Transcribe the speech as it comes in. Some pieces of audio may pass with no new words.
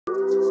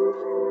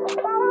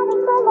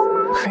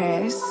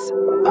Chris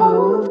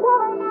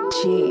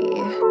O.G.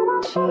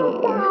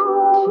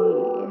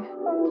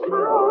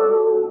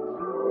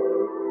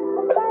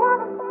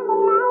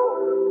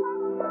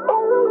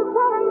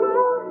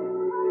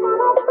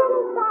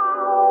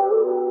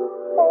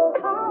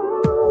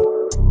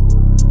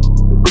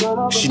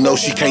 She know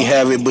she can't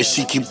have it, but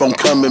she keep on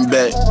coming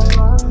back.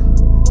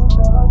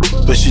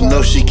 But she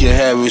know she can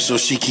have it, so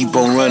she keep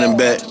on running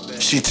back.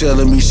 She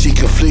telling me she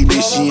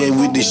conflicted, she ain't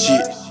with this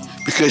shit,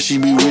 because she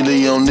be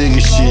really on nigga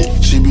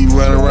shit. She be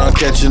running around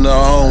catching her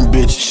own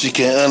bitch. She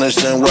can't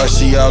understand why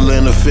she all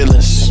in her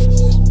feelings.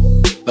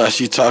 Now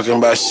she talking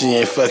about she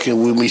ain't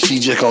fucking with me, she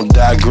just gon'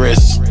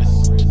 digress.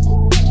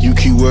 You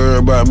keep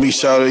worrying about me,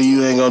 shawty,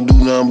 you ain't gon' do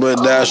nothing but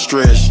die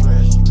stressed.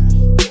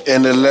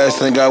 And the last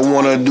thing I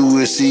wanna do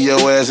is see your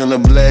ass in a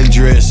black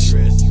dress.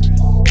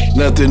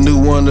 Nothing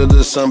new under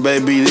the sun,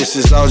 baby, this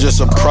is all just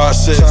a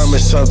process. Time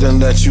is something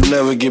that you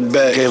never get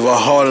back. Gave her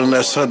heart and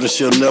that's something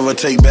she'll never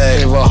take back.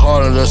 Gave her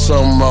heart and that's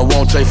something I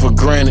won't take for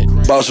granted.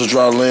 Boss was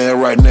draw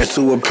land right next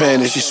to her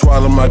panties. She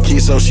swallowed my key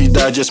so she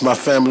digest my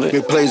family.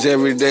 It plays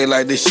every day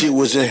like this shit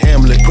was in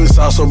Hamlet. Put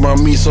sauce on my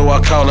meat so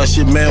I call that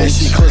shit man. And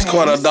she close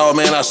quarter dog,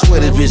 man, I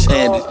swear this bitch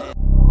handed.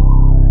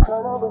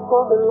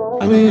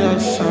 I be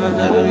outside,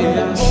 I be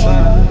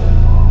outside.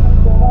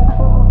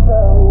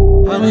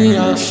 I be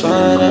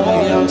outside, I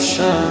be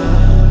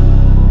outside.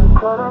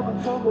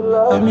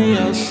 I be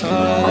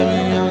outside, I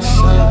be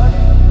outside.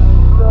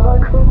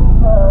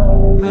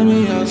 I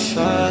be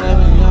outside, I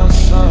be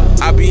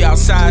outside. I be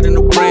outside in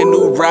a brand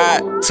new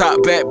ride.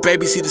 Top back,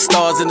 baby, see the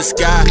stars in the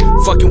sky.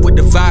 Fucking with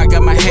the vibe,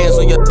 got my hands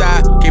on your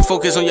thigh. Can't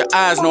focus on your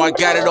eyes, no, I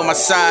got it on my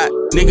side.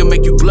 Nigga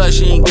make you blush,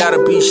 you ain't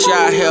gotta be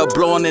shy. Hell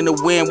blowing in the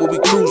wind when we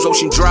cruise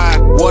ocean dry.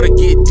 Water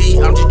get deep,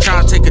 I'm just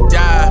trying to take a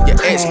dive. Your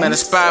ex man a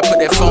spy, put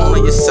that phone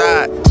on your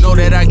side. Know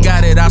that I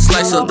got it, I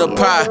slice up the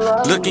pie.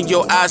 Look in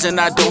your eyes and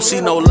I don't see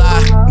no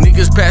lie.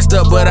 Niggas passed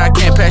up, but I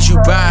can't pass you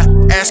by.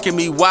 Asking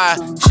me why,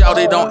 shout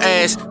it, don't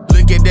ask.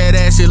 Look at that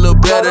ass, it look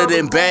better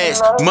than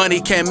bags. Money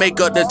can't make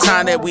up the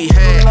time that we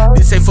had.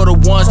 This ain't for the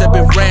ones that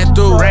been ran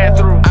through.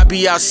 I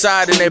be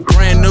outside and they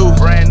brand new.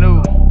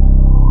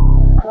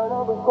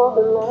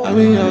 I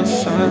be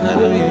outside, I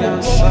be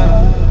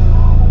outside.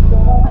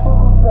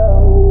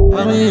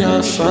 I be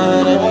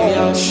outside, I be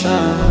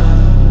outside.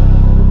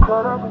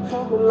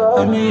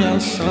 I be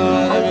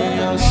outside, I be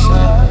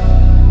outside.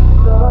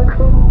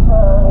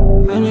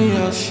 I be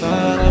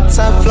outside.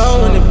 Top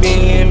flow in the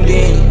BNB.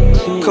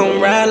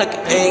 Come ride like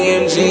an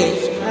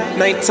AMG.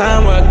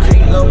 Nighttime where I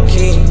creep low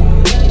key.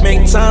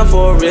 Make time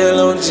for a real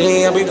OG.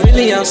 I be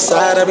really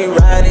outside, I be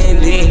riding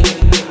deep.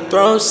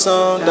 Throw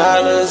some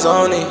dollars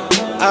on it.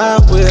 I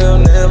will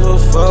never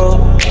fold.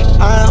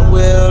 I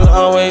will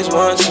always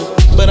want you.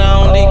 But I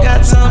only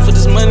got time for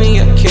this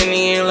money, I can't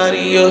even lie to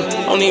you.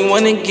 Only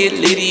wanna get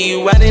lit to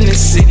you out in the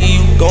city.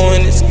 You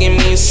going, it's give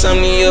me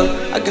insomnia.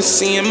 I can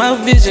see in my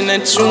vision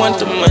that you want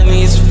the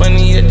money. It's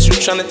funny that you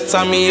tryna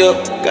tie me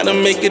up. Gotta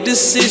make a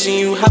decision,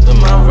 you hop in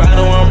my ride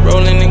or I'm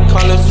rolling and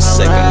calling for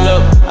second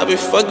love. I been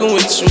fucking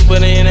with you,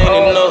 but it ain't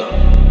enough.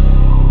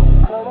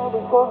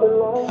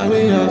 I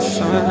be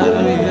outside,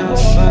 I be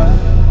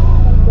outside.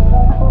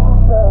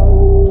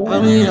 I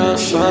be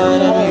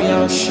outside, I be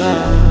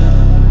outside.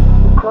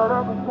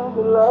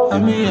 I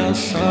be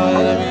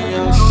outside, I be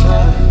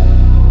outside.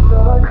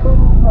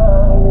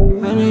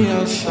 I be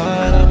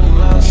outside, I be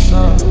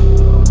outside.